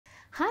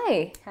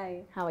Hi.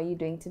 Hi. How are you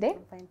doing today?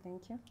 I'm fine,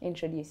 thank you.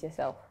 Introduce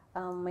yourself.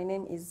 My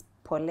name is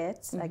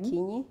Paulette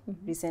Akinyi,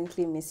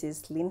 recently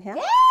Mrs. Linhair.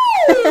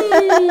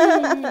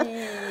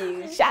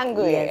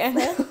 Shangwe.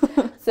 Yes.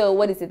 So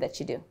what is it that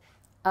you do?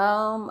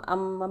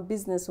 I'm a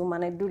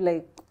businesswoman. I do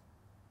like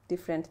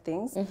different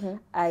things.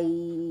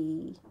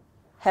 I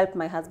help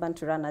my husband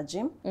to run a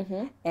gym.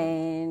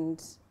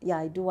 And yeah,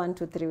 I do 1,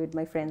 2, 3 with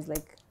my friends,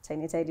 like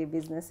tiny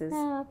businesses.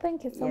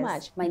 Thank you so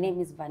much. My name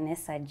is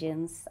Vanessa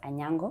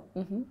Anyango.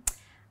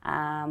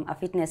 I'm a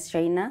fitness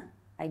trainer.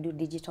 I do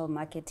digital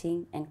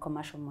marketing and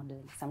commercial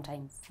modeling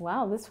sometimes.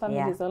 Wow, this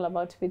family is all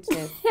about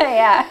fitness.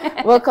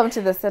 Yeah. Welcome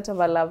to the set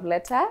of a love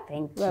letter.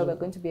 Thank where you. we're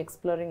going to be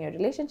exploring your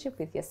relationship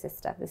with your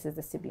sister. This is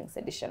the siblings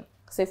edition.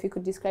 So if you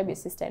could describe your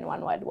sister in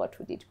one word, what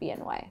would it be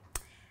and why?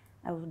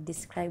 I would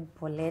describe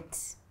Paulette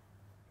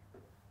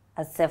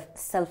as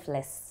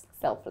selfless.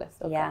 Selfless.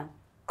 Okay. Yeah,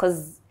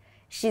 because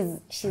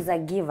she's a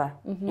giver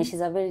and she's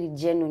a very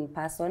genuine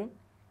person,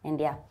 and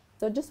yeah.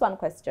 So just one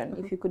question.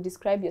 If you could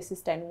describe your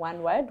sister in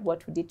one word,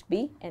 what would it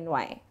be and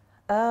why?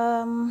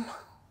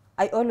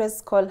 I always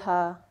call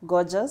her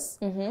gorgeous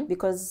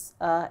because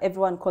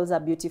everyone calls her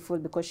beautiful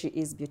because she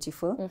is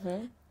beautiful.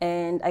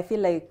 And I feel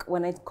like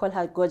when I call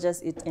her gorgeous,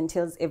 it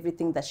entails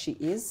everything that she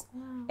is.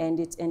 And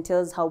it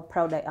entails how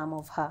proud I am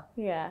of her.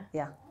 Yeah.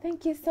 Yeah.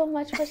 Thank you so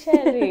much for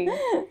sharing.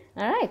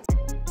 All right.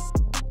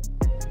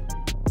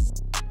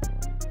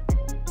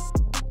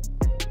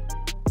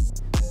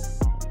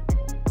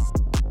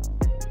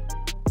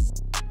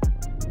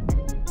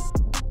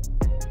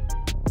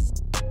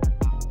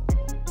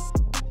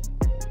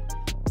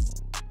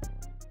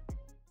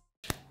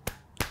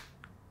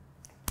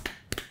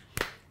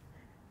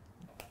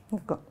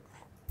 Go.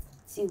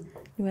 See,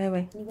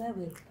 Niwewe.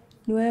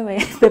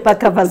 Paper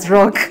covers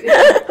rock.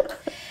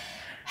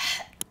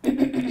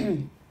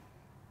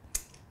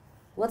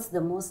 what's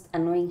the most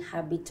annoying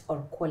habit or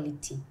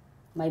quality?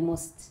 My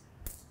most.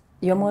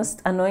 Your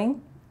most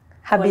annoying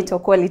habit or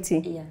quality?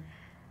 Yeah.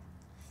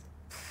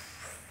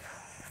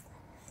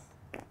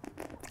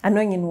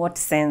 Annoying in what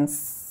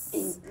sense?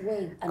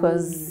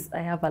 Because I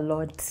have a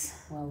lot.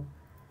 Wow.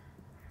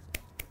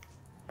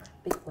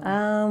 Big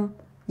one.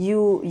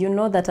 You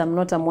know that I'm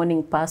not a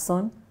morning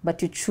person,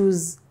 but you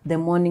choose the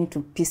morning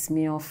to piss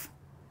me off.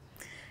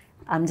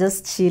 I'm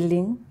just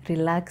chilling,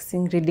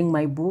 relaxing, reading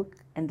my book,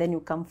 and then you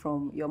come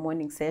from your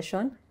morning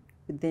session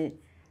with the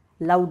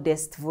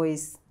loudest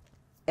voice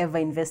ever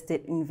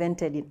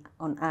invented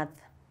on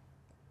earth.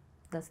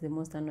 That's the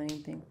most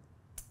annoying thing.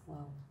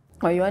 Wow.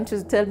 Or you want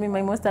to tell me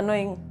my most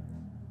annoying?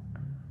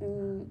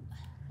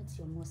 What's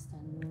your most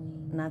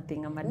annoying?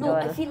 Nothing, I'm a No, doll.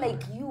 I feel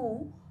like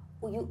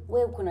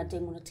wewe kuna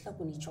time unataka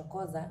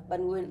kunichokoza, but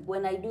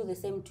when I do the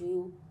same to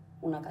you,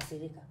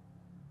 unakasirika.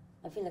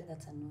 I feel like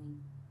that's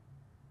annoying.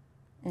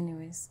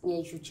 Anyways. Yeah,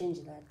 you should change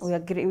that.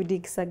 We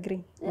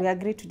disagree. Yeah. We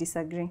agree to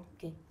disagree.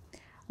 Okay.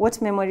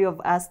 What memory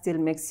of us still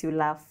makes you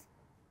laugh?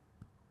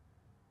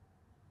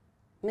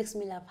 Makes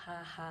me laugh,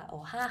 ha ha,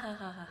 or ha ha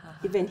ha ha ha.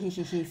 Even he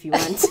if you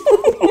want.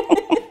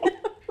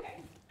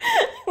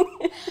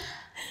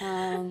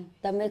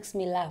 That makes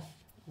me laugh.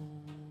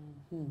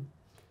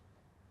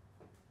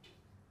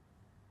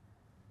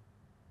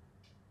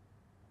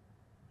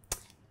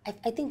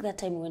 I think that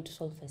time we went to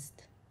Solfest.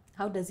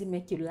 How does it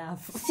make you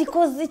laugh?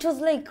 Because it was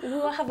like we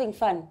were having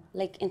fun,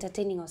 like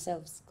entertaining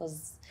ourselves.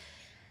 Because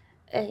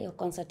your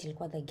concert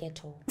ilikuwa the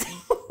ghetto.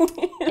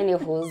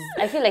 Anyways,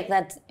 I feel like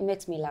that it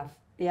makes me laugh.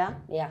 Yeah?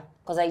 Yeah,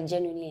 because I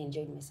genuinely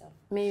enjoyed myself.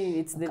 Maybe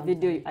it's the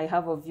video I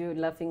have of you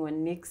laughing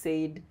when Nick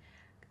said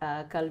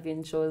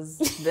Calvin chose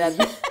that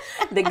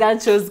the girl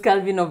chose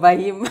Calvin over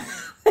him.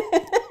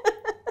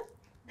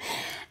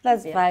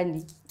 That's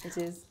funny. It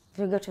is.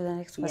 We go to the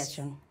next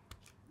question.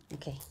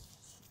 Okay.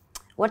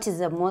 What is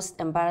the most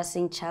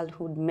embarrassing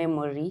childhood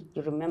memory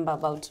you remember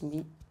about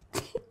me?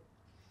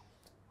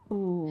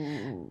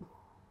 Ooh.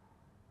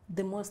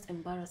 The most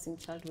embarrassing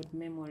childhood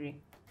memory.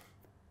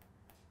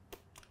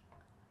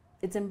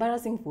 It's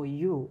embarrassing for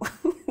you.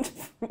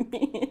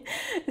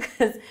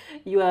 Because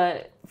you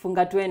are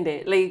funga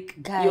twende. Like,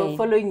 you're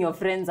following your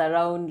friends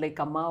around like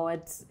a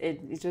mawat.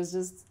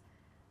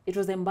 It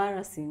was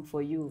embarrassing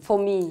for you. For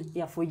me?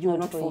 Yeah, for you,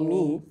 not for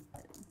me.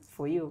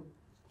 For you.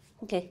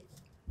 Okay.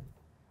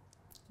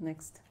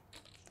 Next.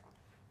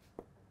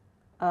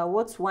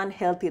 What's one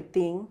healthy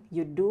thing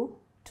you do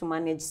to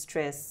manage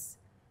stress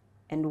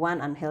and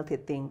one unhealthy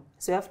thing?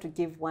 So you have to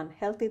give one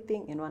healthy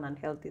thing and one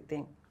unhealthy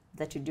thing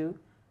that you do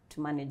to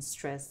manage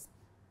stress.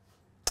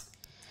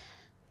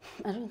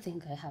 I don't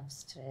think I have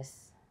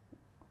stress.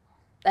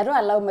 I don't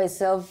allow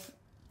myself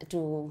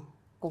to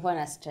go on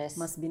a stress.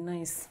 Must be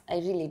nice. I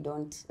really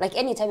don't. Like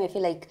anytime I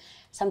feel like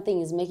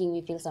something is making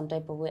me feel some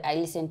type of way, I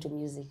listen to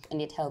music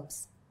and it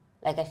helps.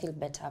 Like I feel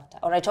better after.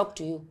 Or I talk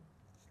to you.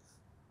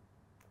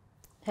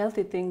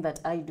 Healthy thing that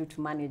I do to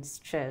manage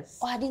stress.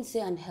 Oh, I didn't say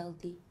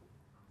unhealthy.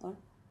 Or?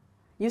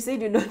 You said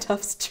you don't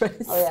have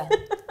stress. Oh, yeah.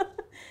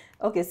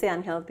 Okay, say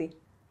unhealthy.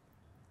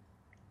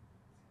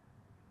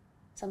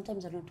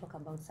 Sometimes I don't talk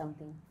about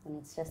something when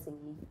it's stressing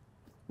me.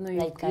 No,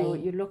 Like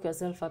you lock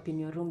yourself up in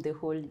your room the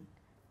whole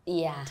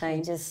Yeah,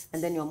 time.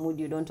 And then your mood,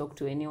 you don't talk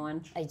to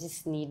anyone. I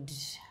just need...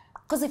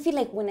 Because I feel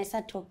like when I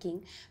start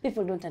talking,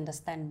 people don't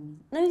understand me.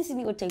 Now you see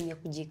me time ya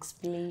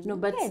kuji-explain. No,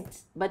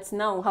 but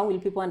now, how will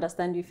people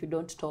understand you if you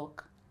don't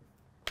talk?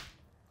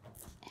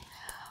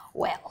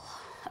 Well...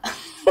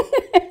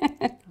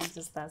 I'm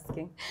just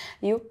asking.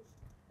 You?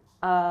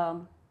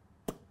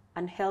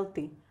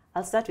 Unhealthy.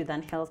 I'll start with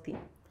unhealthy.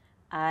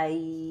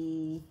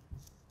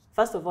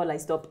 First of all, I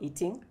stop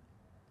eating.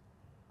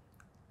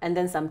 And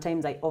then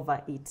sometimes I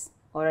overeat.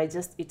 Or I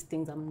just eat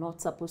things I'm not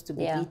supposed to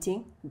be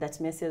eating. That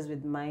messes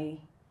with my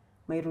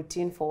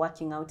routine for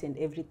working out and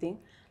everything.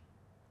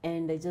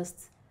 And I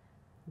just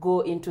go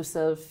into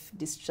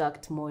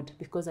self-destruct mode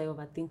because I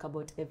overthink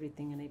about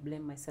everything and I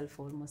blame myself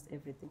for almost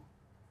everything.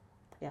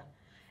 Yeah.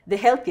 The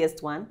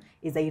healthiest one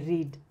is I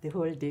read the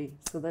whole day.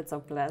 So that's a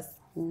plus.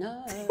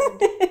 No.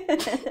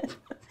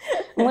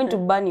 I'm going to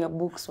burn your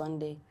books one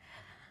day.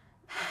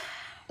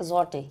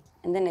 Zote.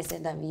 And then I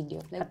send a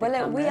video. Like,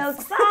 Paulette, we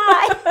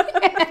outside.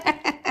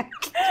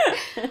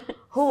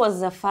 Who was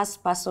the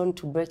first person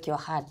to break your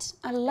heart?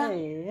 Allah.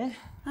 Hey.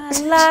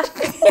 Allah.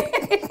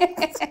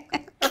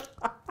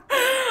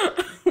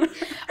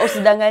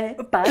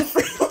 Usidanganye. Pass.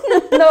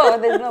 No,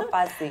 there's no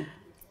passing.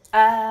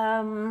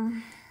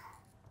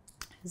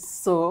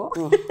 So,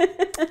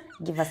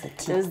 give us a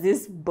tip. there's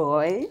this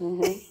boy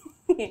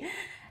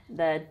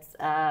that,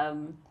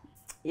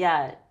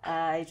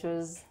 it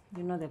was,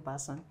 you know the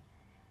person.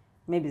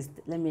 Maybe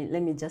let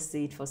me just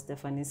say it for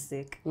Stephanie's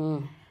sake.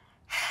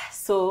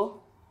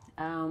 So,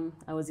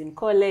 I was in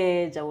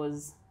college. I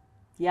was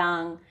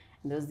young.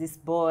 And there was this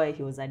boy.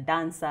 He was a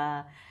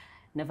dancer.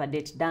 Never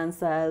date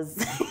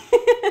dancers.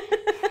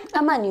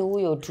 Ama ni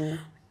huyo tu.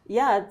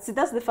 Yeah, see,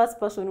 that's the first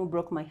person who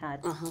broke my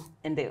heart.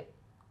 And the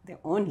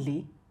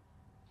only.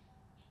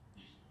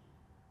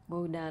 Why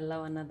would I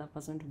allow another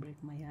person to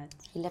break my heart?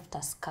 He left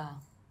a scar,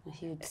 a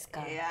huge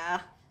scar.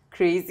 Yeah,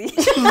 crazy.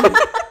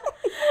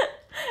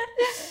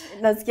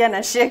 Nasikia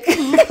na shake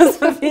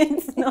because of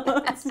it. No,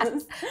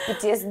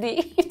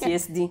 PTSD.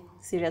 PTSD,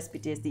 serious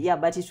PTSD. Yeah,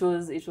 but it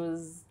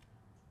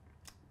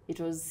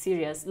was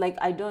serious. Like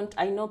I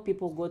know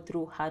people go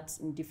through hurt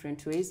in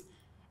different ways,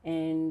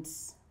 and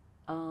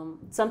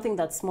something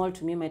that's small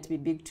to me might be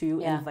big to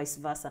you, and vice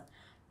versa.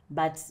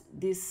 But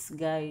this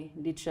guy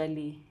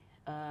literally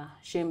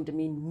shamed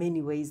me in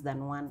many ways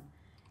than one,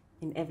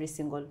 in every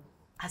single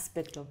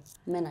aspect of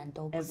Men are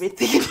dogs.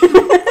 everything.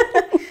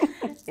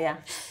 Yeah.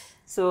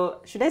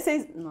 So should I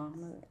say no?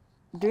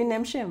 Do you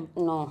name shame?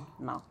 No.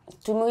 No.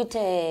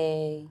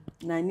 Tumuite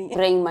Nani?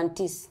 praying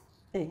mantis.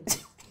 Hey.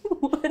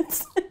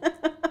 What?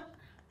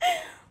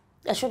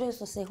 I should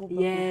also say who broke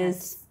my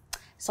Yes.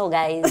 heart. So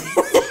guys,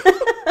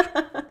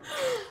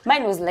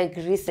 mine was like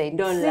recent.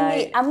 Don't See,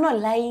 lie. I'm not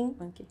lying.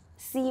 Okay.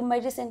 See, my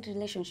recent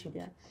relationship.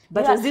 Yeah.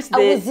 But Yeah, was it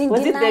was the in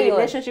was it the denial.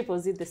 relationship or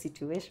was it the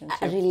situation?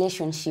 A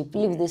relationship.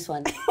 Leave this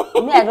one.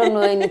 Me, I don't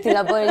know anything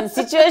about the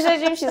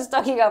situation she's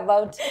talking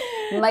about.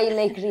 My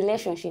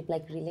relationship.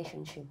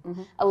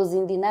 I was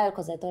in denial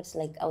because I thought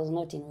I was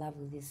not in love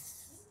with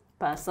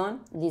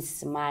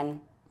this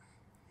man.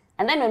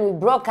 And then when we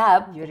broke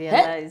up, You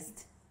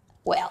realized.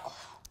 well,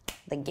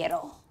 the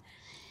ghetto.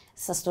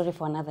 It's a story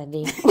for another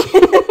day.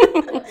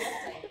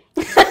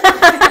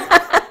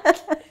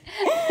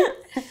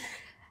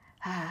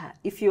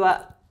 If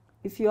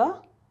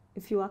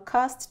you are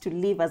cast to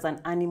live as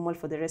an animal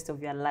for the rest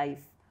of your life,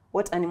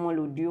 what animal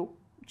would you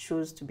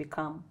choose to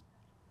become?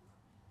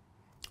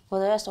 For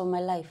the rest of my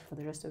life. For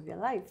the rest of your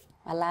life.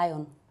 A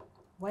lion.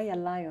 Why a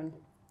lion?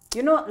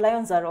 You know,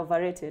 lions are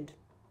overrated.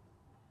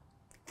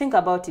 Think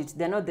about it.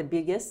 They're not the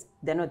biggest.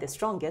 They're not the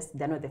strongest.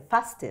 They're not the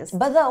fastest.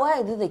 But why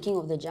are they the king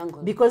of the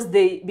jungle? Because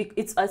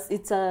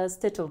it's a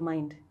state of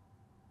mind.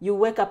 You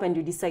wake up and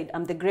you decide,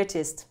 I'm the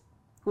greatest.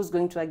 Who's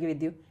going to argue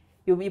with you?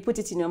 You put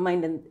it in your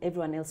mind and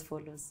everyone else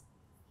follows.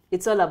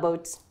 It's all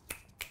about...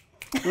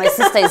 My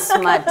sister is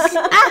smart.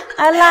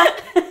 Allah.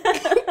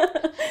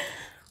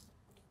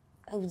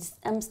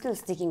 I'm still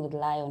sticking with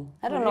lion.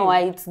 I don't know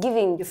why it's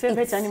giving... Your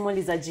favorite animal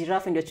is a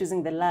giraffe and you're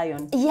choosing the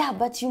lion. Yeah,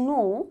 but you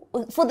know,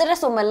 for the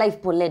rest of my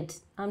life, Paulette,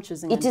 I'm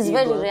choosing an it is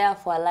eagle. very rare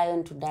for a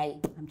lion to die.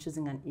 I'm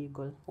choosing an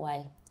eagle.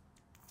 Why?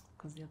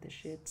 Because they're the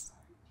shit.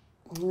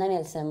 Nani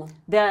alisema?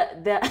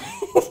 They're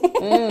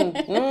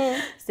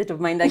state of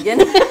mind again.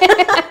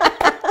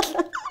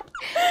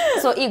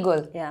 So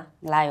eagle. Yeah.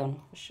 Lion.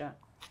 For sure.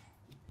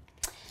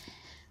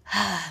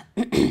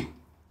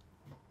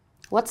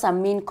 What's a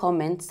mean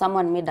comment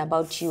someone made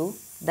about you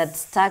that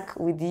stuck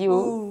with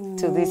you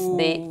to this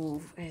day?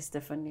 Hey,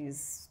 Stephanie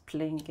is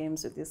playing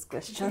games with these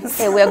questions.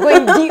 Hey, we're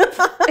going deep.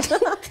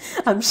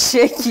 I'm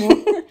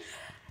shaking.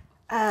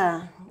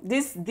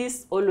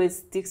 This always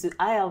sticks with...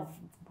 I have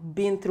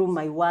been through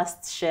my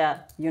worst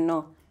share,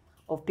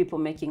 of people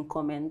making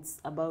comments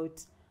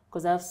about...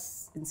 Because I have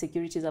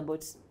insecurities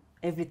about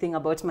everything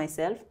about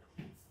myself.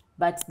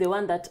 But the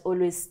one that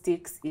always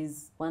sticks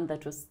is one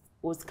that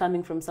was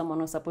coming from someone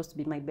who was supposed to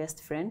be my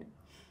best friend.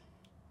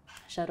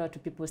 Shout out to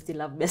people who still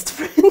have best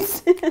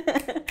friends.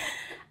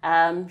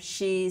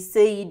 She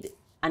said,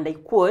 and I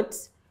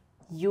quote,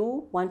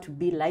 you want to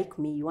be like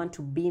me, you want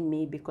to be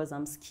me because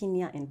I'm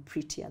skinnier and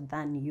prettier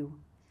than you.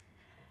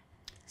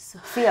 So,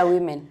 fear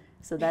women.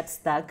 So that's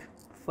stuck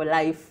for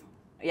life.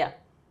 Yeah.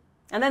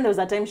 And then there was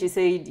a time she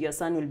said, your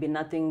son will be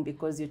nothing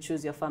because you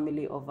choose your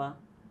family over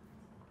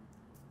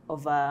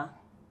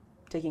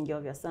taking care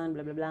of your son,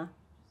 blah, blah, blah.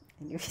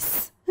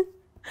 Anyways.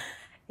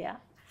 Yeah.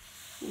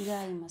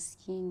 Guy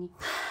maskini.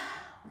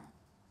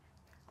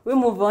 We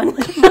move on.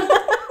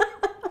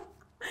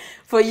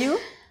 For you?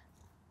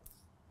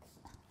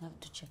 I have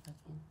to check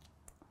again.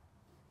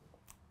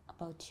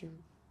 About you.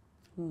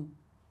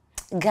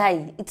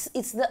 Guy, it's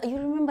the, you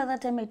remember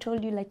that time I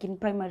told you, like in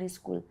primary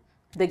school?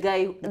 The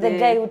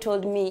guy who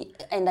told me,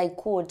 and I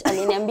quote,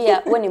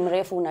 aliniambia, wewe ni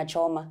mrefu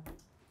unachoma.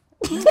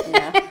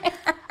 Yeah.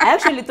 I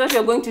actually thought you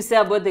were going to say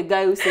about the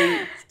guy who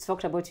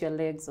talked about your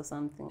legs or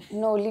something.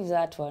 No, leave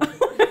that one.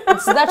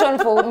 It's that one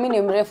for me, ni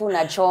mrefu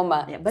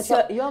unachoma. Yeah, but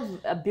so, you have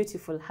a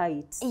beautiful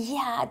height.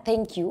 Yeah,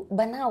 thank you.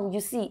 But now,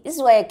 you see, this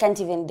is why I can't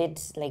even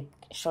date, like,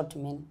 short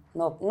men.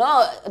 No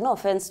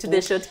offense to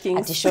the short kings.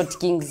 Anti short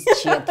kings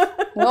shit.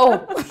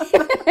 No.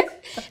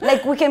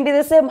 Like, we can be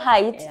the same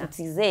height, yeah. It's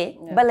easy,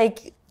 yeah. But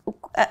like,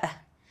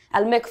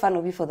 I'll make fun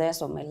of you for the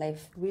rest of my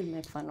life. We'll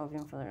make fun of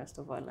you for the rest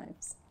of our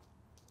lives.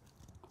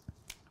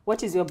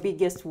 What is your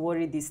biggest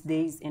worry these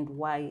days and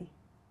why?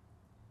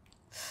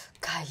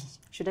 Kai.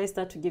 Should I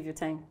start to give you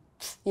time?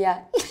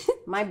 Yeah.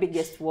 My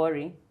biggest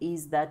worry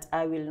is that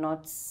I will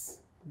not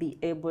be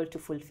able to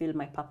fulfill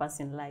my purpose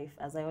in life.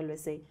 As I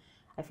always say,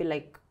 I feel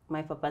like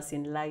my purpose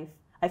in life,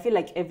 I feel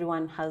like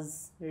everyone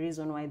has a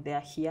reason why they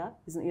are here.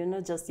 You're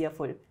not just here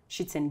for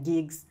shits and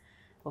gigs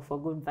or for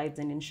good vibes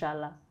and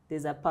inshallah.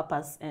 There's a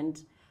purpose, and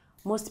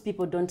most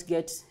people don't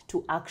get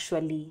to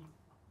actually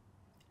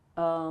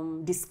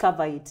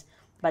discover it.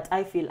 But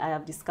I feel I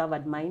have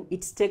discovered mine.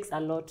 It takes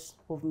a lot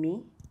of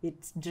me.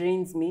 It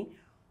drains me.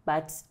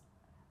 But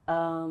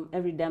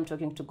every day I'm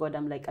talking to God,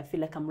 I'm like, I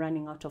feel like I'm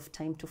running out of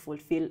time to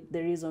fulfill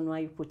the reason why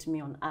you put me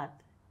on earth.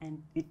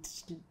 And it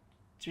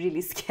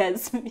really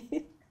scares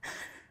me.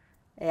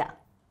 Yeah.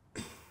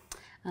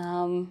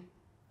 I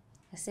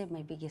say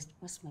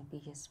what's my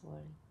biggest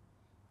worry?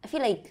 I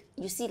feel like,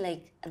 you see,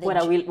 like...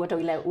 What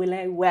will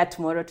I wear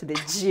tomorrow to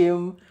the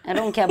gym? I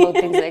don't care about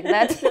things like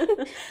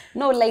that.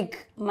 No,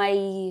 like,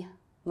 my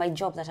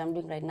job that I'm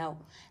doing right now,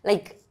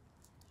 like,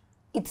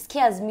 it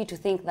scares me to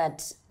think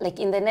that, like,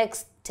 in the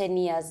next 10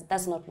 years,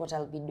 that's not what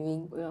I'll be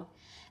doing. Yeah.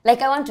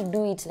 Like, I want to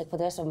do it, like, for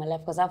the rest of my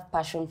life because I have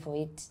passion for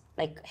it,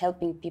 like,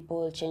 helping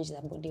people change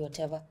their body,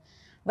 whatever.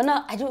 But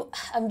now,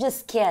 I'm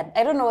just scared.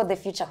 I don't know what the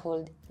future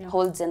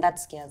holds, and that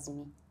scares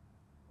me.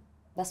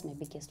 That's my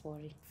biggest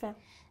worry. Fair.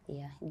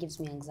 Yeah, it gives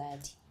me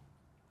anxiety.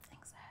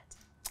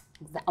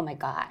 Oh my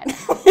God.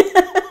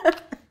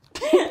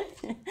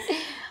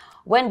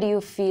 When do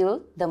you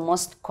feel the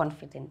most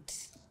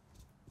confident?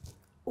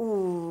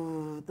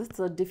 Ooh, that's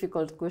a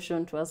difficult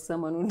question to ask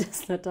someone who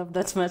does not have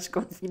that much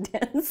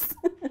confidence.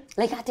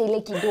 Like, hata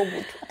ile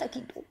kidogo tu, hata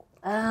kidogo.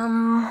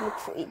 Look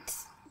for it.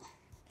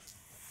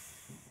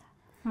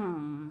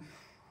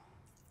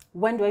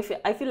 When do I feel?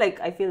 I feel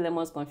like I feel the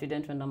most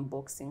confident when I'm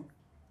boxing.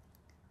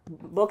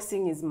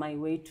 Boxing is my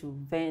way to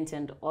vent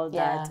and all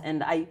that,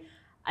 and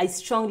I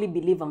strongly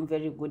believe I'm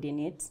very good in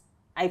it.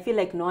 I feel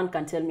like no one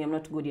can tell me I'm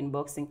not good in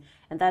boxing,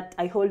 and that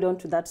I hold on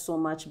to that so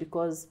much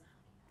because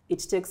it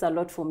takes a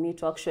lot for me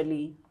to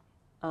actually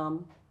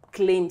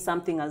claim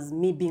something as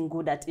me being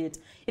good at it.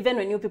 Even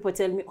when new people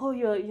tell me, oh,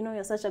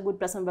 you're such a good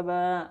person, blah,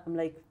 blah, blah, I'm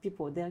like,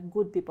 there are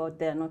good people out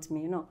there, not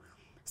me,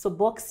 So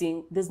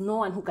boxing, there's no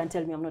one who can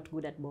tell me I'm not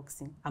good at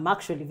boxing. I'm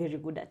actually very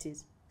good at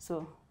it.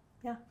 So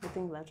yeah, I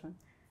think that one.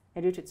 I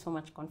do it with so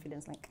much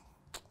confidence, like.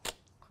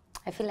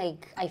 I feel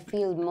like I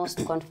feel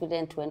most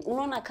confident when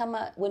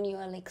you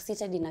are like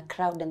seated in a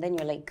crowd and then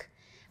you're like,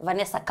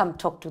 Vanessa, come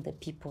talk to the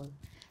people.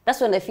 That's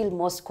when I feel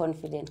most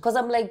confident. Because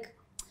I'm like,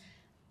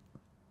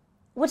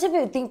 whatever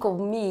you think of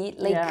me,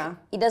 like,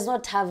 it does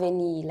not have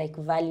any like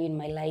value in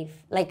my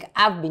life. Like,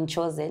 I've been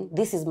chosen.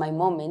 This is my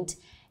moment.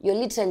 You're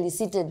literally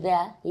seated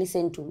there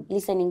listening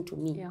to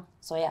me. Yeah.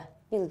 So yeah,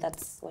 I feel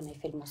that's when I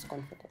feel most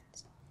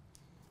confident.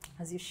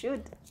 As you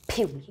should.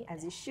 Period.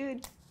 As you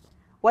should.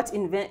 What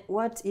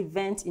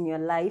event in your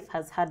life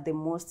has had the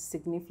most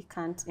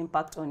significant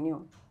impact on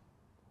you?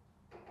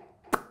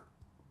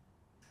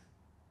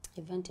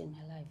 Event in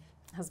my life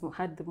has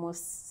had the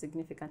most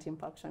significant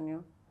impact on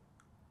you?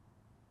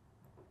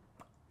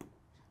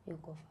 You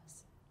go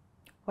first.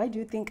 Why do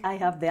you think I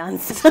have the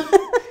answer?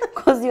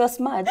 Because you're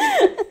smart.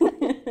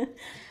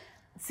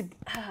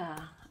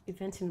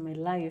 Event in my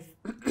life.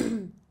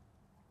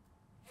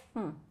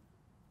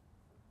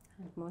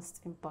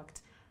 Most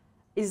impact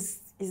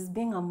is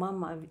being a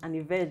mom an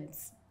event.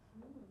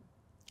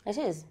 It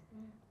is.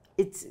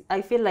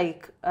 I feel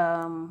like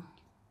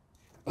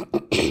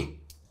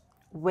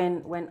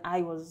when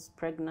I was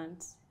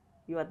pregnant,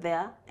 you were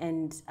there,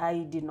 and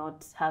I did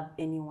not have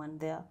anyone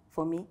there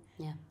for me.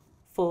 Yeah.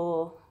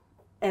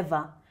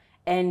 Forever.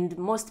 And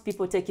most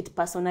people take it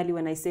personally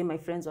when I say my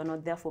friends were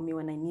not there for me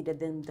when I needed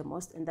them the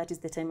most, and that is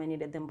the time I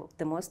needed them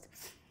the most.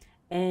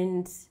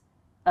 And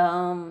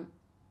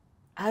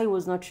I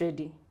was not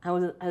ready. I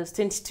was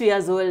 22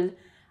 years old.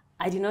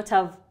 I did not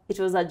have, it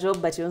was a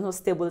job, but it was not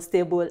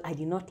stable. I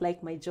did not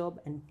like my job.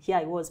 And here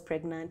I was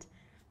pregnant.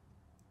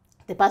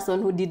 The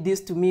person who did this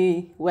to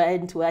me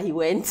went where he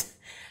went.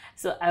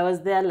 So I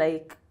was there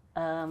like,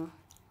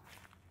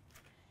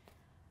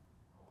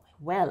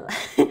 well,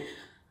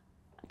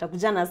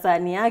 takujana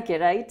sani yake,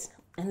 right?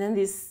 And then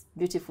this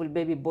beautiful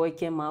baby boy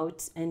came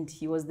out, and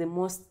he was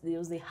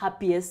the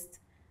happiest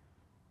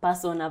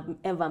person I've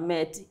ever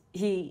met.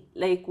 We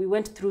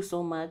went through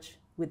so much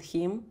with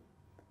him,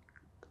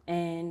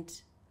 and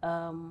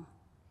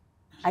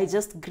I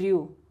just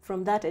grew.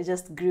 From that, I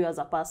just grew as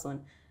a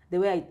person. The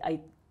way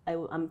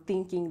I'm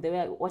thinking, the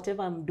way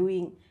whatever I'm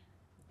doing,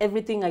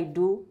 everything I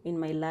do in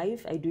my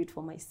life, I do it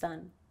for my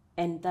son.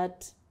 And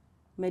that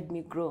made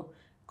me grow,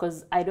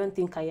 because I don't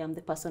think I am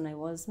the person I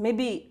was.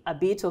 Maybe a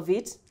bit of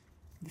it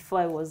before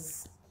I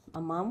was a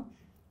mom.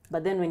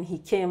 But then when he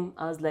came,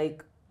 I was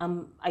like, I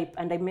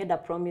made a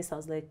promise. I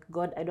was like,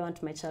 God, I don't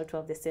want my child to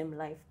have the same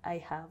life I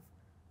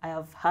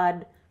have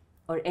had,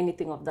 or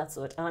anything of that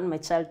sort. I want my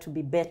child to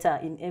be better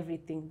in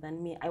everything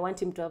than me. I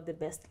want him to have the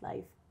best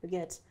life, you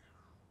get?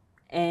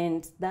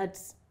 And that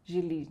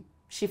really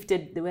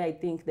shifted the way I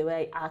think, the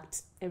way I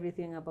act,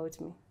 everything about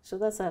me. So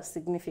that's a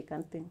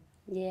significant thing.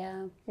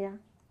 Yeah. Yeah.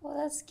 Well,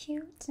 that's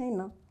cute. I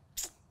know.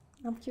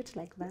 I'm cute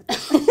like that.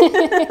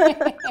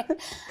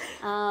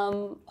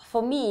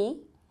 For me,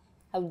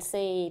 I would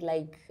say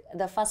like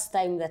the first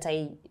time that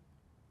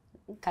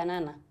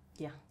Kanana.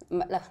 Yeah.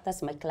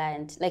 That's my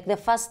client. Like the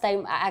first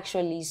time I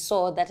actually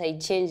saw that I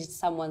changed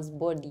someone's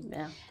body.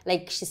 Yeah.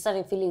 Like she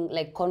started feeling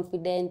like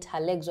confident, her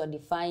legs were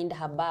defined,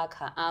 her back,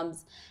 her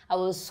arms. I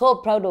was so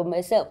proud of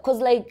myself. Because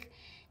like,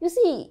 you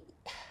see...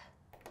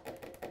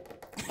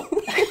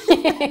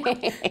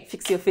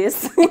 Fix your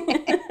face.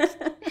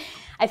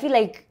 I feel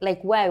like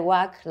where I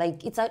work,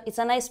 like it's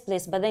a nice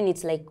place, but then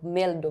it's like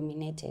male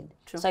dominated.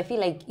 True. So I feel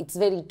like it's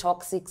very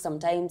toxic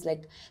sometimes,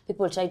 like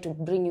people try to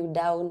bring you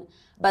down.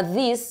 But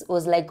this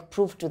was like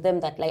proof to them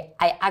that like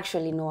I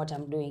actually know what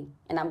I'm doing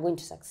and I'm going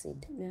to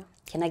succeed. Yeah.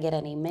 Can I get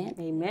an amen?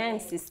 Amen,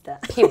 sister.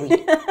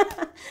 Period.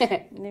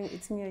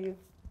 It's me or you?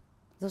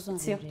 Those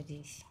ones are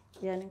ready.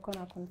 Yeah, I'm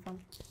gonna confirm.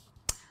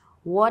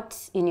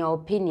 What, in your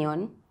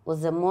opinion,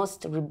 was the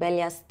most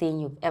rebellious thing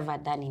you've ever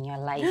done in your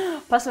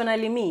life?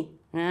 Personally, me?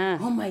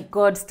 Oh my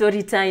God,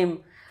 story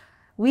time.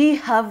 We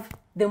have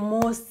the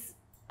most,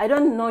 I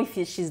don't know if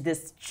she's the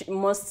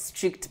most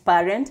strict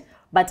parent,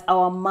 but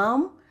our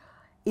mom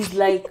is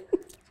like,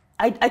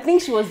 I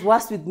think she was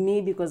worse with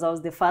me because I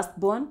was the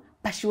firstborn,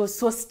 but she was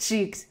so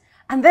strict.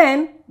 And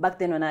then, back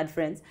then when I had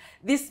friends,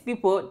 these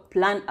people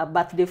planned a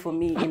birthday for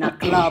me in a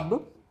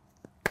club.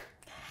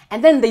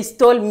 And then they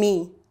stole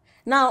me.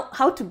 Now,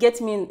 how to get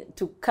me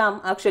to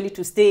come, actually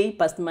to stay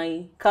past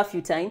my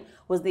curfew time,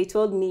 was they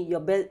told me,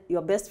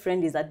 your best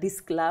friend is at this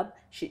club.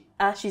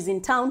 She's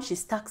in town, she's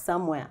stuck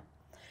somewhere.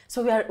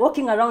 So we are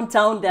walking around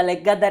town, they're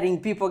like gathering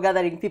people.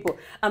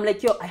 I'm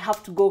like, yo, I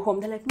have to go home.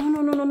 They're like,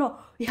 no.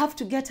 We have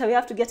to get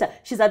her,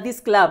 She's at this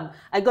club.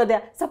 I got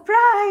there,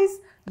 surprise!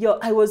 Yo,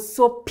 I was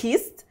so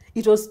pissed.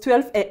 It was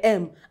 12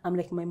 a.m. I'm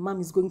like, my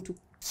mom is going to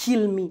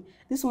kill me.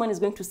 This woman is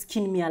going to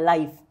skin me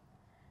alive.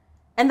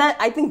 And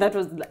I think that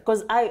was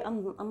because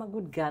I'm a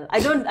good girl. I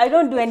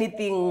don't do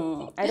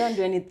anything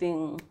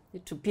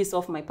to piss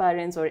off my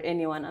parents or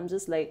anyone. I'm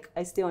just like,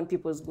 I stay on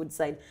people's good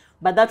side.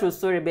 But that was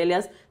so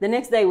rebellious. The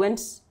next day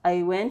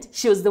I went.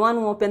 She was the one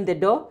who opened the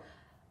door.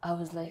 I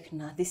was like,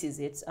 nah, this is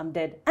it. I'm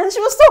dead. And she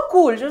was so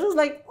cool. She was just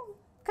like,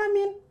 come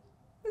in.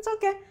 It's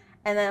okay.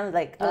 And then I was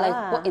like,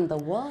 like, what in the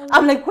world?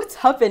 I'm like, what's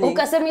happening?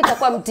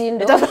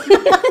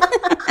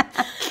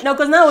 No,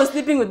 because now I was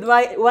sleeping with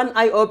one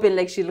eye open,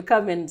 like she'll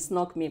come and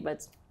snog me.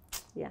 But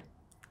yeah,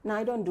 no,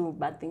 I don't do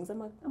bad things.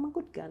 I'm a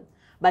good girl.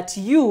 But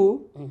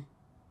you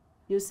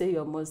say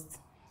you're most.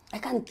 I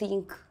can't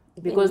think.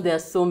 Because there are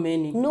so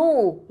many.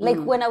 No, like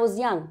when I was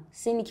young.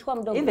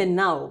 Even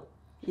now,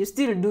 you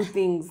still do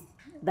things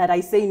that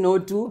I say no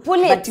to,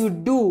 Paulette, but you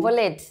do.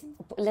 Paulette,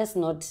 let's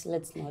not.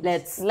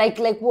 Let's. Like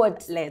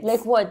what? Let's.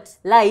 Like what?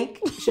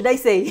 Like, should I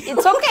say?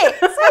 It's okay.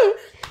 Say.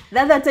 The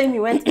other time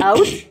you went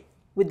out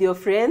with your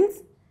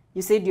friends,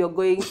 you said you're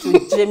going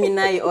to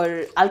Gemini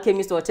or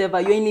Alchemist or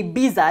whatever. You're in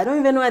Ibiza. I don't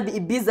even know where the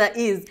Ibiza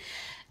is.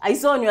 I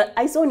saw on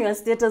your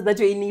status that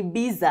you're in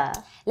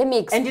Ibiza. Let me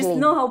explain. And you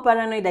know how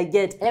paranoid I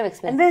get. Let me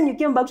explain. And then you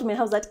came back to my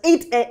house at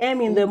 8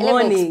 a.m. in the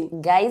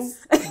morning.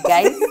 Guys.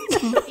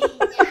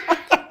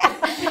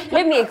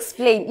 Let me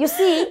explain. You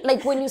see,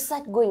 like when you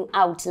start going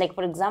out, like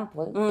for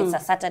example, it's a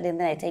Saturday and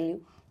then I tell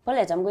you,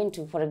 Paulette, I'm going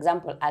to, for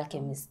example,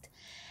 Alchemist.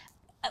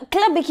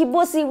 Club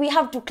Ikibosi, we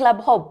have to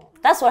club hop.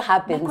 That's what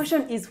happens. My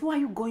question is, who are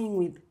you going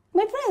with?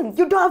 My friends.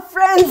 You don't have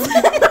friends.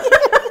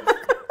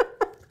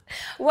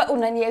 What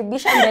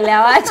unaniaibisha mbele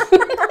ya watu?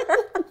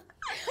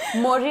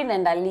 Maureen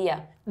and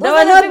Aliyah. They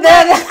were not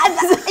there.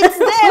 It's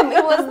them.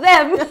 It was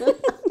them.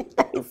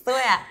 I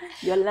swear.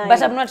 You're lying.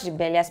 But I'm not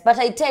rebellious. But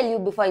I tell you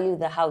before I leave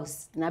the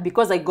house. Now,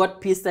 because I got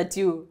pissed at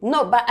you.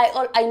 No, but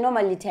I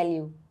normally tell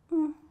you.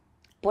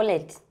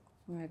 Paulette.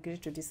 I agree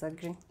to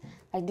disagree.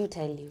 I do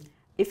tell you.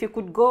 If you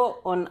could go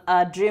on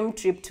a dream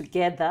trip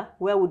together,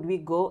 where would we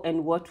go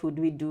and what would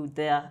we do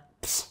there?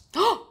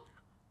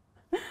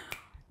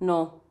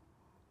 No.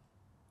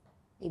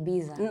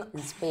 Ibiza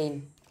in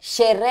Spain.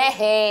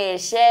 Sherehe,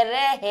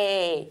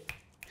 sherehe.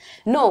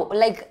 No,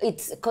 like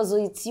it's because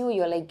it's you.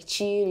 You're like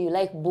chill. You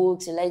like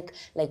books. You like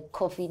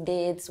coffee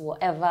dates,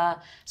 whatever.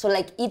 So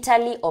like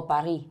Italy or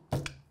Paris.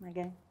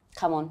 Okay.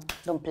 Come on,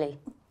 don't play.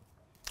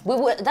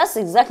 That's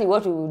exactly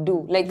what we would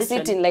do. Like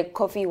Literally. sit in like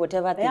coffee,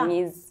 whatever thing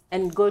is,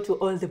 and go to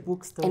all the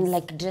bookstores and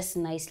like dress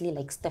nicely,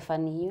 like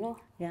Stephanie. You know.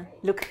 Yeah.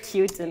 Look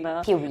cute and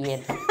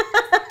Period.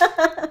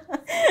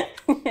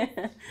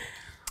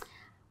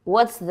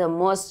 What's the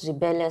most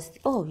rebellious?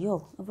 Oh,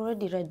 yo, I've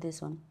already read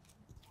this one.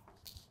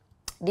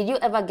 Did you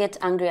ever get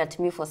angry at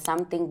me for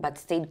something but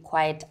stayed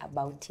quiet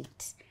about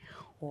it?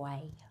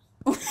 Why?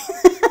 Did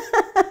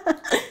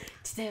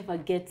I ever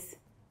get?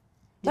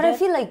 But I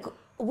feel like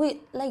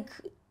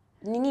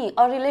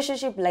our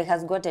relationship like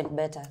has gotten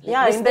better.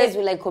 Like, these days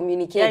we like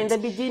communicate. Yeah, in the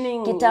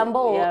beginning.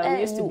 Kitambo,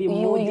 we used to be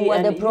moody. You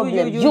are the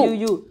problem.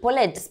 You.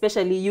 Paulette.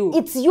 Especially you.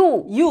 It's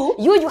you.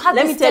 You have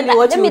Let this me tell you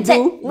what you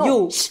do. No.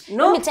 You.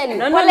 Let me tell you.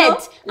 No.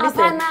 Paulette.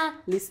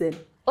 Listen.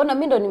 Oh no,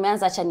 mindo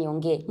nimeanza acha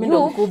niongee.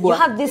 You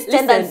have this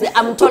tendency,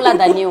 I'm taller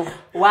than you.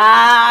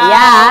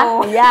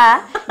 Wow.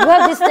 Yeah. You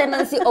have this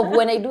tendency of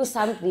when I do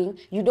something,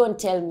 you don't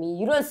tell me.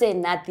 You don't say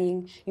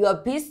nothing. You are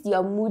pissed, you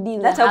are moody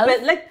in That the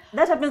house.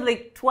 That happens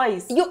like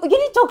twice. You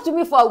didn't talk to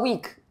me for a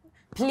week.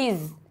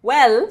 Please.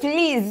 Well,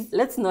 Please.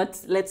 let's not.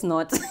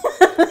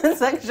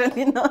 It's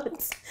actually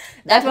not.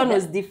 That one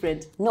was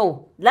different.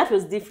 No. That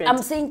was different.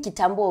 I'm saying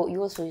Kitambo, you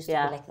also used to be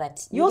like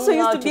that. You also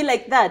used to be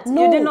like that.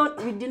 No.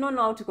 We did not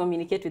know how to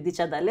communicate with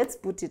each other. Let's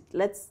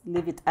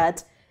leave it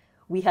at,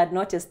 we had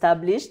not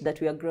established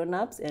that we are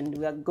grown-ups and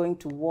we are going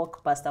to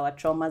walk past our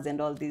traumas and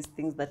all these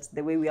things, that's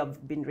the way we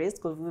have been raised,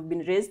 because we've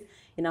been raised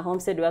in a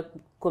homestead where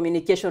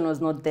communication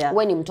was not there.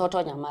 When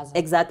mtoto nyamaza.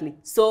 Exactly.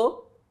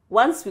 So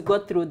once we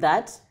got through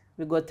that,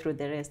 we got through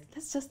the rest.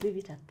 Let's just leave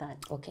it at that.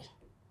 Okay.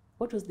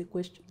 What was the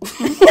question?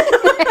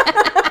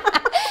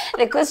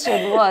 The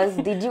question was,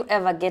 did you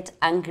ever get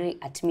angry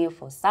at me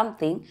for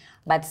something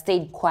but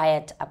stayed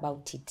quiet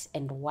about it,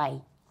 and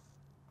why?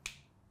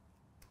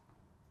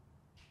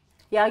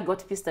 Yeah, I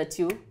got pissed at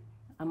you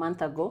a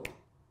month ago.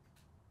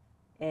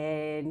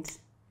 And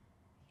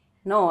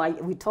no,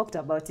 we talked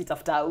about it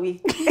after a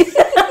week.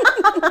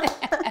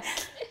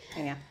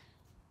 Yeah.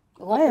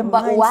 Why?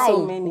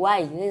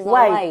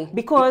 Why?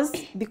 Because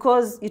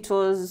it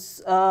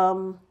was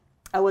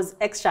I was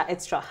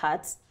extra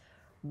hurt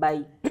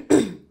by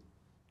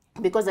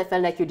because I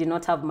felt like you did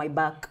not have my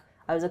back.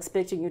 I was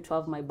expecting you to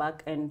have my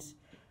back, and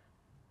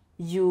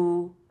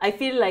I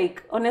feel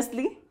like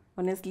honestly,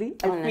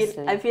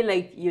 I feel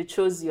like you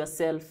chose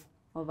yourself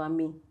over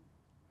me.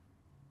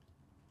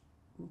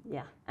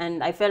 Yeah.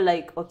 And I felt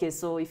like, okay,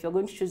 so if you're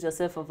going to choose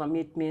yourself over me,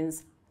 it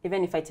means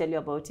even if I tell you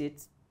about it,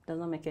 it does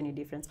not make any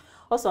difference.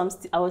 Also,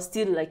 I was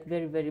still like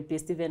very, very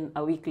pissed even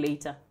a week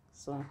later.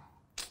 So,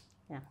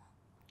 yeah,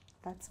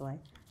 that's why.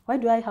 Why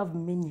do I have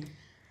many?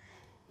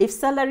 If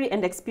salary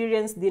and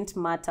experience didn't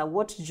matter,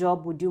 what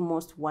job would you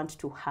most want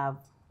to have?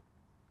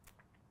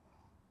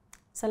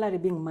 Salary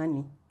being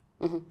money.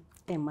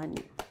 Mm-hmm.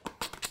 Money.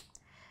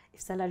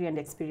 If salary and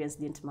experience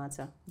didn't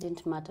matter,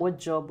 what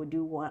job would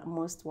you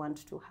most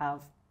want to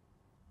have?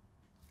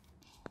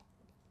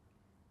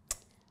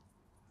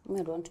 I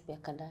don't want to be a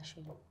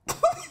Kardashian.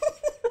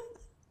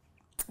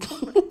 Oh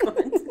my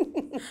God.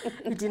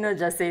 You did not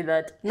just say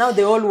that. Now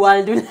the whole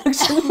world will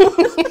actually.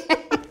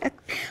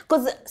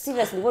 Because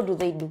seriously, what do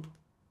they do?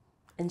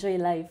 Enjoy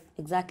life.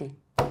 Exactly.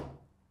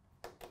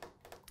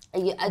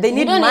 They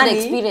need money. Need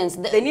experience.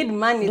 They need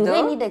money, do though.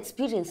 They need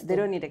experience. They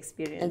don't need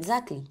experience.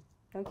 Exactly.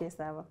 Okay,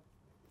 Sava.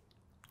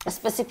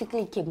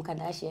 Specifically Kim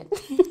Kardashian.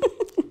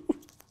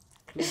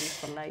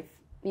 For life.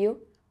 You?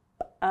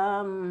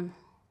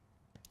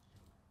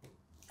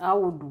 I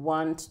would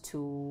want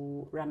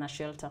to run a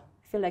shelter.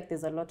 I feel like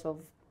there's a lot of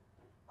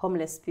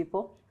homeless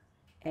people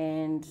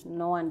and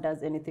no one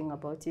does anything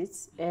about it.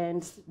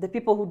 And the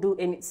people who do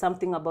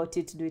something about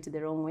it do it the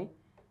wrong way.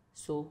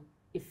 So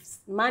if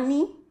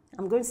money,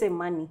 I'm going to say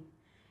money,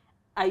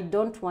 I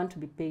don't want to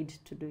be paid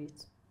to do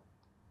it.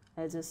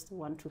 I just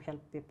want to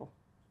help people.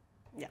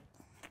 Yeah.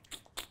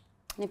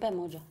 Nipe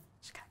moja.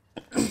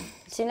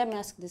 See, let me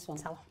ask this one.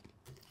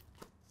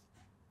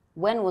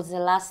 When was the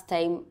last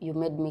time you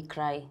made me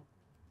cry?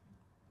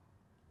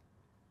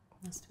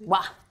 Last week.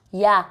 Wah,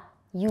 yeah,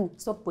 you.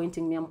 Stop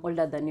pointing me. I'm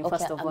older than you,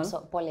 first of all. So,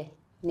 Pole,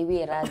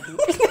 niwe radhi.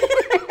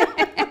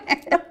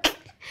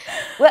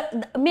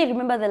 Well, me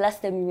remember the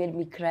last time you made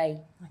me cry.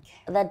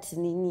 Okay. That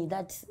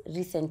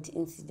recent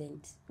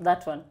incident.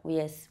 That one?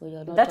 Yes. Well,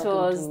 you're not that talking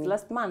was to me.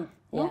 last month.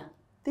 Yeah. No?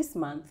 This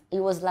month. It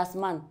was last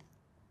month.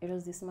 It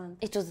was this month.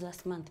 It was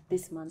last month.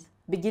 This month.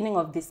 Beginning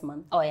of this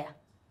month. Oh, yeah.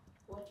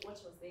 What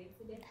was the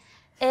incident?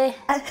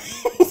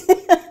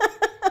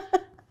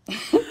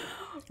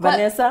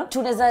 Vanessa?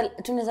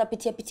 Tuneza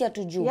pitia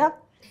tu juu.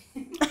 Yep.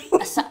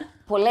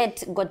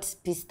 Paulette got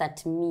pissed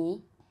at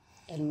me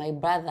and my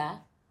brother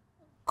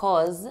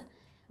cause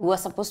We were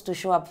supposed to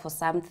show up for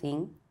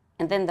something,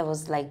 and then there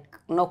was like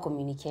no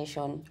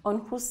communication. On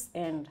whose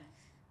end?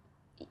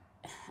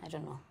 I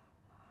don't know.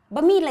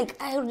 But me, like,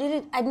 I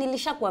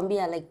nilisha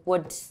kuambia like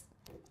what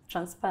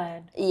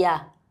Transpired.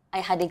 yeah, I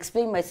had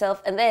explained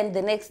myself, and then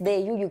the next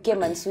day you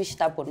came and switched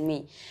up on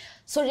me.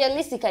 So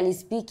realistically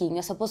speaking,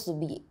 you're supposed to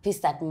be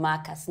pissed at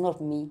Marcus,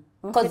 not me,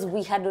 because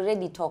we had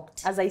already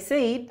talked. As I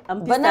said, I'm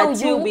pissed But now at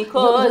you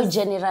because... you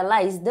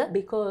generalized.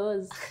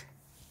 Because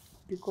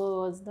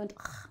don't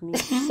me.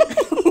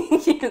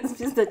 Yes,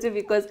 pissed at you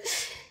because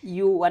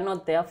you were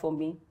not there for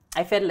me.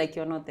 I felt like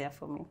you're not there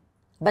for me.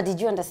 But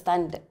did you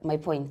understand my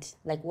point?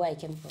 Like where I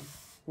came from?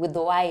 With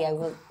the why I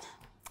was...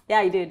 Yeah,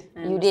 I did.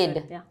 You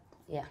did? Yeah.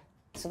 Yeah.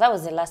 So that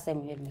was the last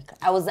time you made me cry.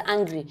 I was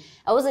angry.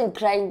 I wasn't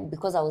crying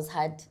because I was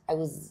hurt. I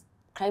was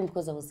crying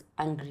because I was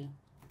angry.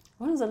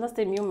 When was the last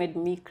time you made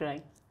me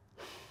cry?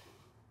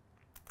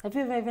 Have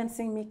you ever even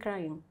seen me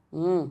crying?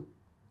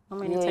 How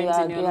many times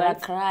in your life? You're a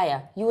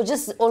crier. You were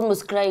just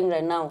almost crying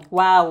right now.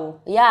 Wow.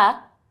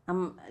 Yeah.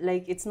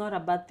 Like, it's not a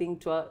bad thing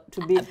to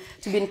be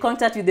in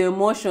contact with the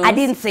emotions. I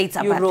didn't say it's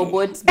a bad thing. You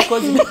robot,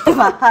 because you don't have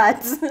a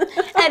heart.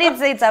 I didn't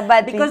say it's a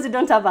bad thing. Because you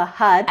don't have a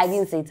heart. I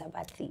didn't say it's a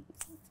bad thing.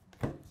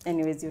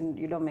 Anyways,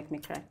 you don't make me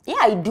cry. Yeah,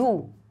 I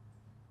do.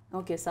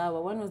 Okay,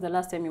 Sawa, when was the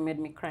last time you made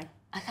me cry?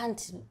 I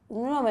can't. You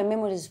know, my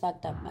memory is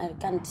fucked up. I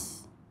can't.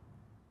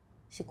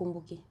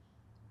 Sikumbuki.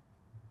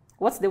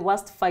 What's the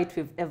worst fight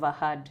we've ever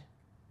had?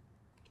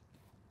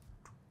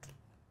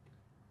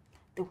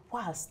 The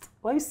worst?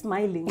 Why are you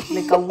smiling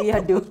like a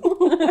weirdo?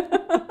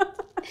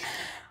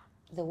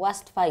 The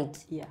worst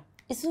fight? Yeah.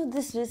 It's not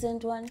this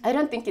recent one. I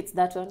don't think it's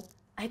that one.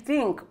 I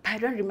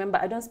don't remember.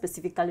 I don't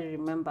specifically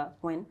remember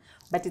when,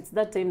 but it's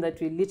that time that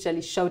we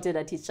literally shouted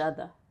at each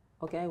other.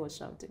 Okay, I was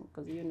shouting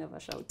because you never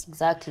shout.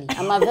 Exactly.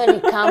 I'm a very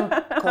calm,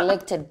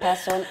 collected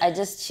person. I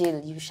just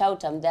chill. You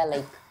shout, I'm there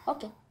like,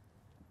 okay.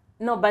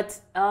 No, but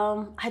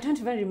I don't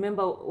even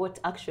remember what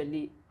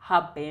actually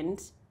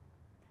happened.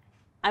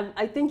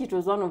 I think it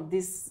was one of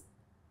these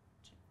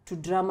two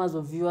dramas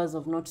of viewers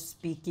of not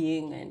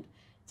speaking and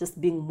just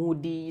being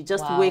moody. You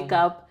just wake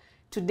up.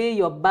 Today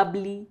you're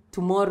bubbly.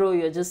 Tomorrow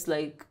you're just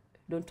like,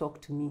 don't talk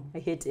to me. I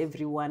hate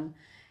everyone.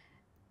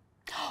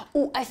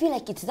 Oh, I feel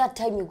like it's that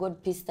time you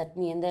got pissed at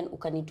me and then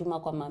ukanituma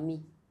kwa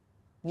mami.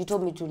 You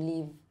told me to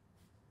leave.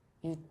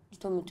 You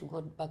told me to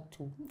go back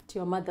to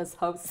your mother's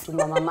house. To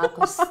Mama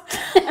Marcos.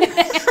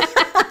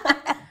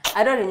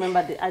 I don't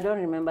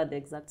remember the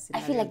exact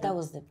scenario. I feel like that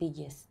was the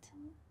biggest.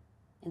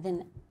 And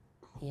then,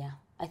 yeah,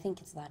 I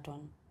think it's that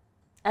one.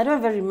 I don't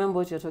even remember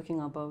what you're talking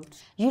about.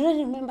 You don't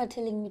remember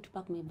telling me to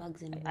pack my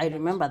bags and I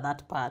remember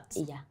that part.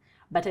 Yeah.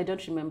 But I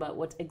don't remember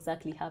what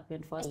exactly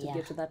happened for us to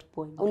get to that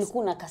point.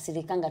 Ulikuwa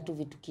unakasirikanga tu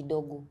vitu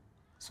kidogo.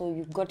 So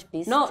you got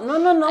pissed. No.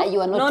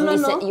 You are not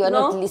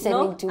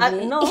listening to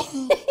me. No.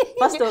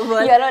 First of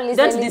all, you are not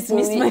listening don't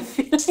dismiss my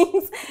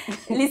feelings.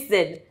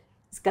 Listen.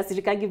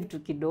 Sikasirikangi vitu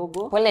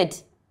kidogo.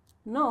 Paulette.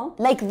 No.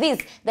 Like this.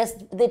 That's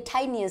the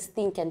tiniest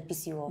thing can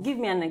piss you off. Give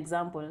me an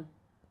example.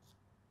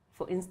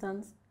 For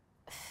instance.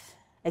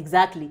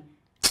 Exactly.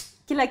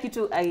 Kila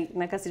kitu I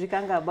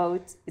nakasirikanga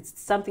about, it's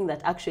something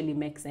that actually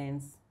makes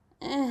sense.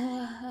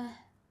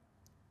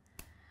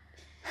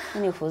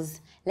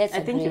 Anyways, I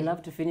think you'll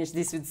have to finish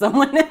this with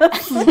someone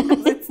else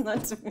because it's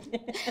not me.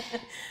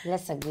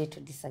 Let's agree to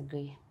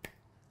disagree.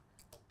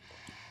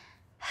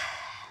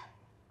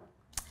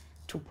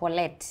 To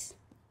Paulette,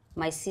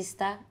 my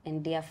sister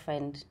and dear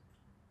friend,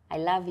 I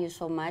love you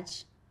so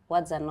much.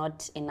 Words are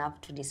not enough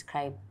to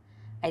describe.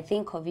 I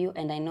think of you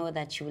and I know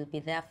that you will be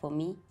there for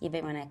me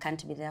even when I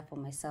can't be there for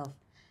myself.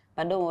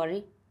 But don't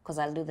worry, because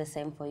I'll do the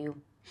same for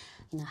you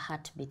in a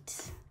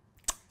heartbeat.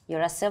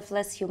 You're a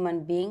selfless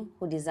human being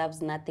who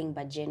deserves nothing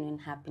but genuine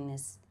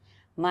happiness.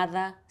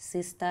 Mother,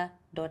 sister,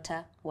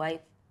 daughter,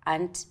 wife,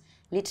 aunt,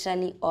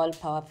 literally all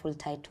powerful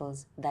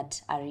titles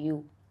that are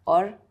you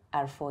or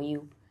are for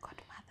you.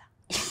 Godmother.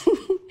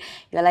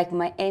 You're like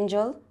my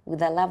angel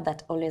with a love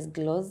that always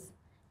glows.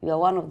 You are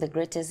one of the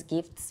greatest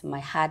gifts my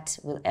heart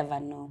will ever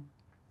know.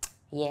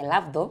 Yeah,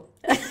 love though.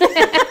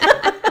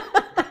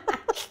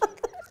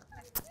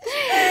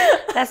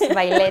 That's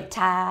my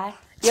letter.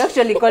 You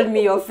actually called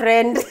me your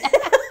friend.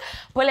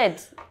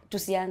 Paulette,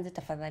 tusianze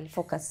tafadhali.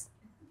 Focus.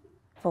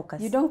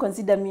 You don't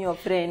consider me your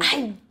friend.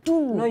 I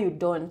do. No, you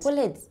don't.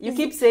 Paulette, you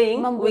keep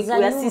saying we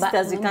are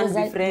sisters, we can't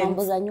be friends.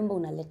 Mambo za nyumba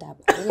unaleta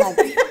hapa.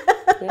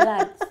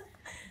 Relax.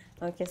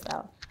 Okay,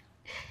 sawa.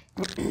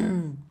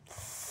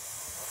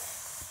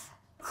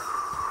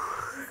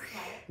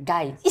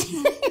 Guy.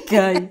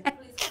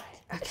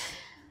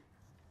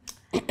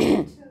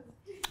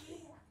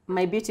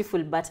 My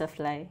beautiful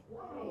butterfly.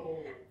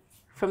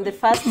 From the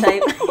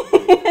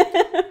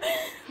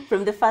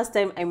first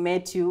time I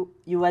met you,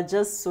 you were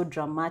just so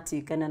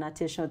dramatic and an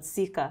attention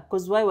seeker.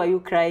 Because why were you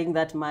crying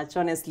that much,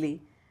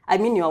 honestly? I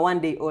mean, you are 1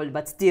 day old,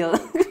 but still.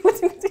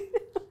 What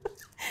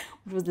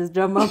was this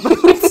drama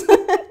about?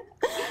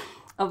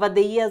 Over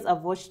the years,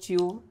 I've watched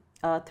you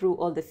through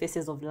all the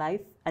phases of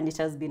life, and it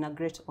has been a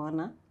great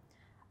honor.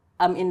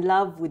 I'm in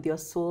love with your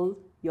soul,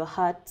 your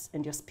heart,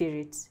 and your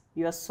spirit.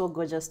 You are so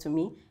gorgeous to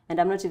me. And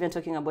I'm not even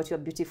talking about your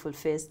beautiful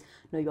face,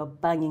 no, your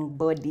banging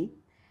body.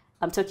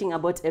 I'm talking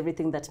about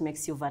everything that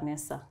makes you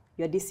Vanessa.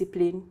 Your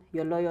discipline,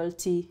 your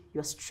loyalty,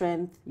 your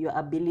strength, your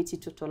ability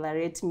to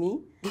tolerate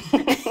me.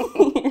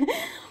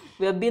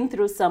 We have been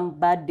through some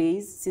bad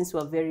days since we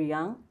were very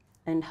young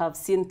and have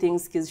seen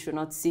things kids should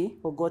not see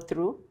or go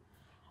through.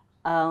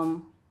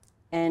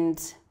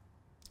 And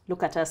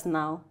look at us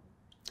now.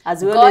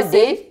 As we always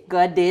say,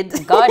 God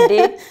did. God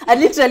did. I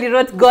literally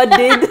wrote God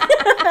did.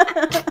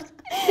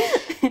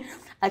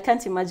 I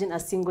can't imagine a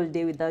single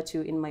day without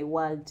you in my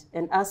world.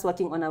 And us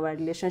working on our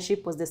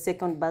relationship was the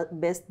second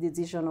best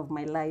decision of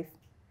my life.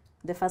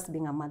 The first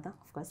being a mother,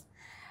 of course.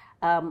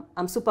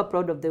 I'm super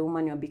proud of the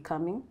woman you're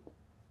becoming.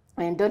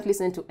 And don't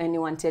listen to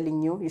anyone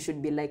telling you you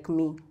should be like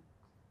me.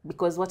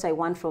 Because what I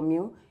want from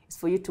you is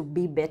for you to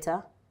be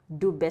better,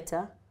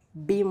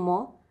 be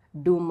more,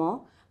 do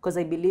more. Because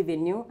I believe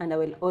in you and I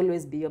will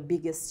always be your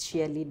biggest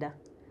cheerleader.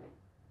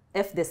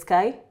 F the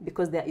sky,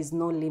 because there is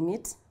no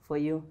limit for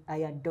you. I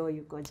adore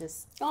you,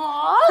 gorgeous.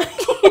 Aww.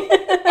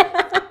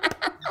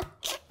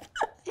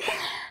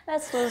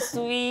 That's so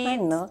sweet. I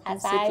know, I'm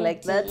sweet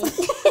like that.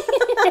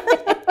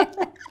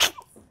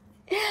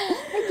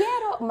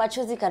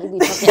 Machozi karibu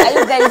itoke. Are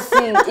you guys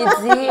seeing?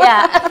 It's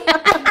here.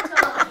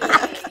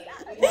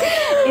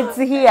 It's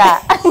here.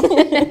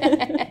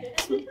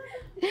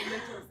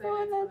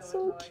 Oh, that's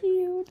so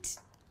cute.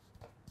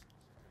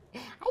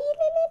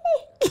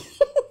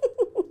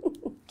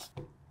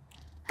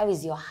 How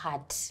is your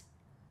heart?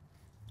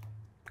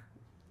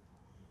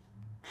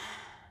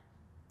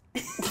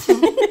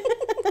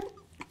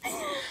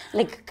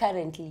 Like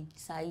currently,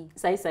 Sai.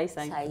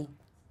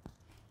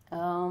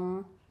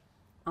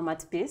 I'm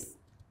at peace.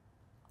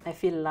 I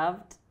feel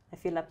loved. I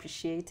feel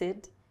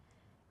appreciated.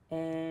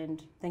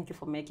 And thank you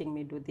for making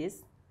me do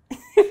this.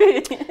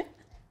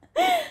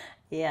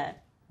 Yeah,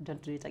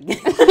 don't do it again.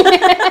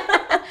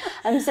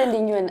 I'm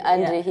sending you an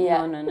Andre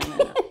here. No.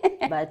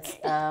 But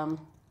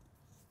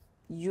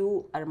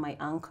you are my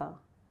anchor,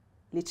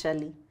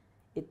 literally.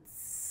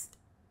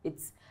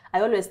 I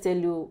always tell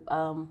you,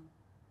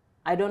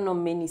 I don't know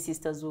many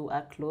sisters who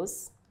are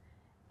close.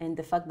 And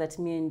the fact that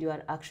me and you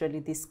are actually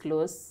this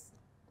close,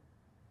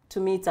 to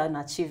me, it's an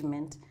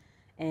achievement.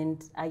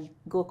 And I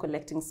go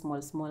collecting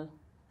small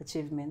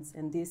achievements.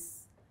 And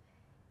this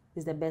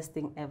is the best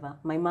thing ever.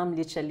 My mom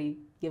literally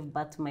gave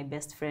birth to my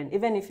best friend,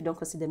 even if you don't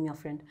consider me a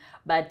friend.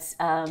 But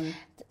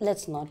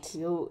let's not.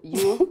 You're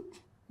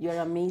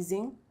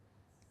amazing.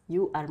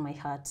 You are my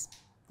heart.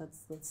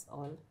 That's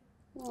all.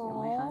 Aww. You're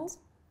my heart.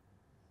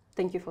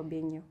 Thank you for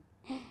being you.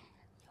 You're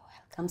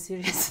welcome. I'm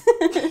serious.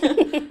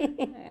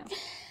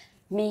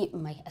 Yeah.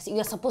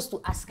 You're supposed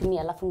to ask me,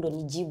 alafu ndo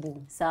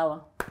nijibu.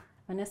 Sawa.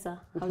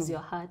 Vanessa, how's your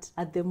heart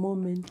at the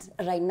moment?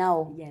 Right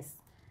now? Yes.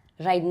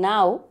 Right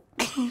now,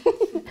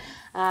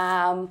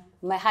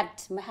 my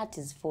heart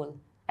is full.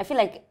 I feel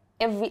like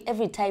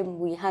every time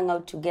we hang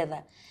out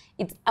together,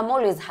 I'm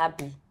always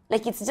happy.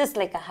 Like, it's just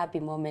like a happy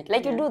moment.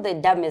 Like, you do the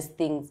dumbest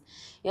things.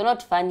 You're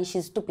not funny,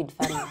 she's stupid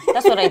funny.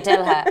 That's what I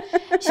tell her.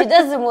 She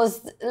does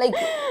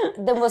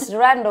the most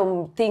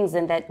random things,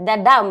 and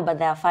they're dumb, but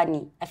they're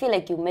funny. I feel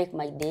like you make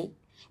my day.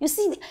 You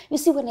see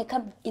when I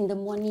come in the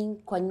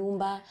morning, kwa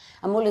nyumba,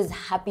 I'm always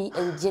happy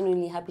and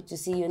genuinely happy to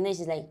see you. And then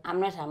she's like, I'm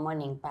not a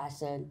morning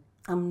person.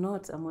 I'm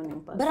not a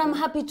morning person. But I'm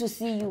happy to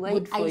see you.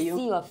 I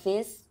see your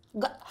face.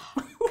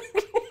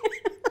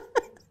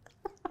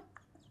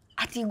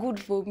 Ati good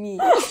for me.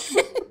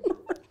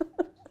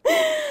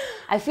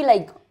 I feel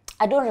like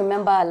I don't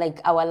remember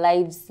like our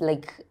lives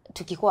like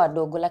tukikuwa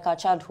wadogo, like our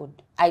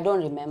childhood. I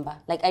don't remember.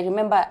 Like I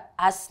remember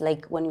us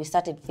like when we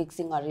started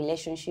fixing our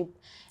relationship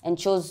and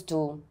chose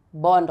to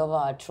bond over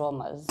our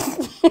traumas.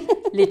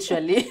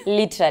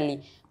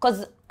 Literally.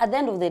 Because at the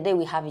end of the day,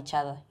 we have each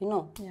other, you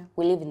know. Yeah.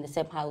 We live in the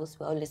same house.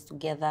 We're always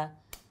together.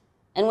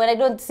 And when I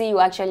don't see you,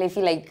 actually, I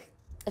feel like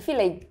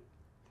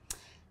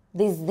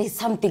there's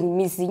something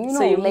missing, you know.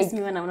 So you like, miss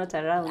me when I'm not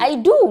around? I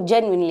do,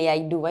 genuinely, I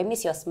do. I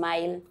miss your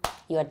smile,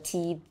 your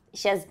teeth.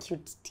 She has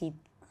cute teeth.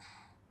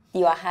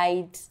 Your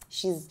height.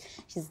 She's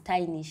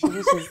tiny.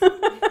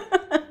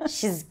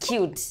 She's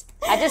cute.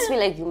 I just feel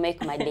like you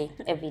make my day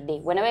every day.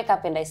 When I wake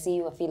up and I see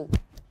you, I feel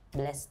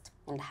blessed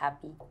and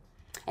happy.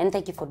 And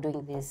thank you for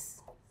doing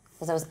this.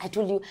 Because I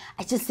told you,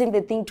 I just sent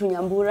the thing to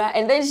Nyambura,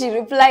 and then she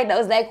replied. I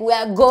was like, we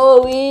are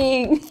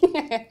going.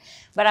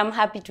 But I'm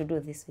happy to do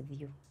this with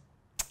you.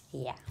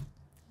 Yeah.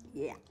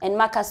 And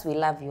Marcus, we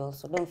love you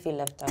also. Don't feel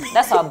left out.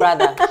 That's our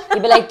brother.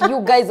 He'll be like,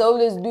 you guys are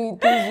always doing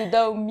things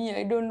without me.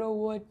 I don't know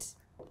what.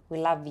 We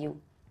love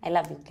you. I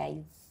love you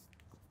guys.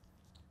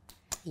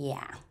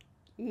 Yeah.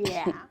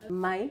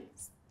 My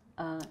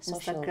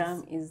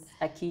Instagram is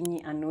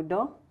Akinyi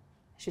Anudo.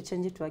 I should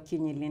change it to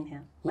Akinyi Lin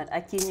here. But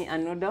Akinyi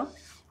Anudo.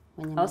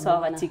 I also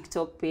have a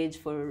TikTok page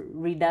for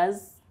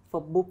readers,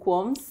 for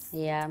bookworms.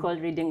 Yeah. It's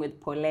called Reading with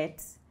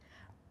Paulette.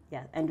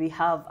 Yeah. And we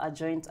have a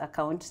joint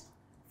account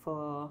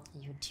for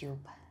YouTube.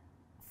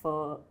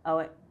 For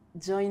our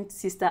joint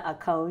sister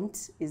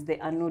account is the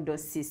Anudo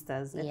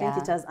Sisters. I think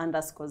it has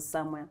underscores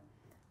somewhere.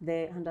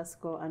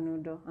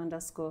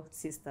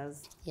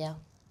 _anudo_sisters. Yeah.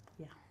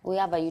 Yeah. We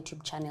have a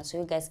YouTube channel, so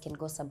you guys can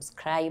go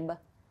subscribe.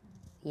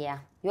 Yeah.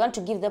 You want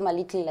to give them a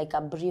little, like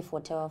a brief,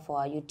 whatever, for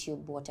our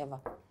YouTube, whatever.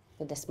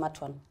 With the smart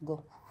one.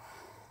 Go.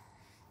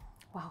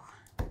 Wow.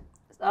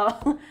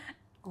 So,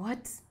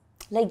 what?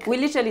 Like, We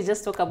literally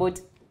just talk about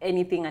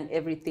anything and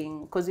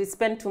everything because we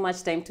spend too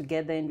much time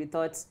together, and we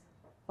thought,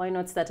 why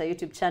not start a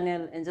YouTube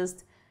channel and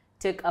just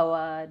take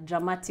our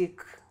dramatic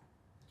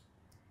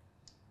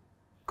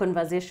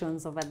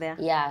conversations over there.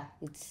 yeah,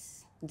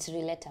 it's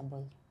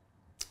relatable.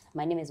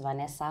 My name is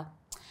Vanessa.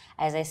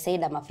 As I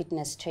said, I'm a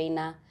fitness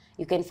trainer.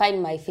 You can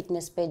find my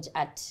fitness page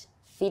at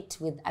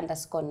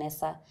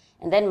fit_Nessa.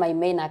 And then my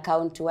main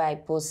account where I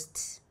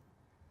post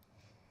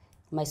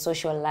my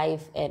social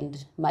life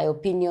and my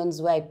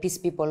opinions where I piss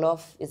people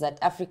off is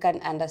at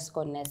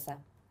African_Nessa.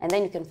 And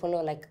then you can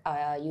follow like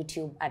our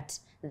YouTube at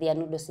The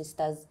Anudo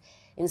Sisters,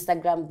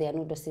 Instagram The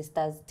Anudo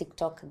Sisters,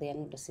 TikTok The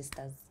Anudo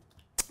Sisters.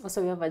 Also,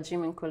 we have a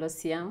gym in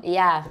Colosseum.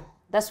 Yeah,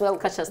 that's where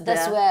Catch us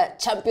that's there. where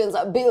champions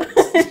are built.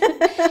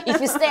 If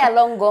you stay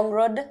along Gong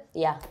Road,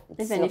 yeah,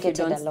 it's Even if you located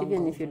don't, along even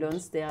Gong if you Road. don't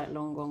stay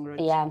along Gong Road.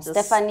 Yeah, just-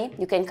 Stephanie,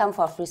 you can come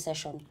for a free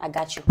session. I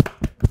got you.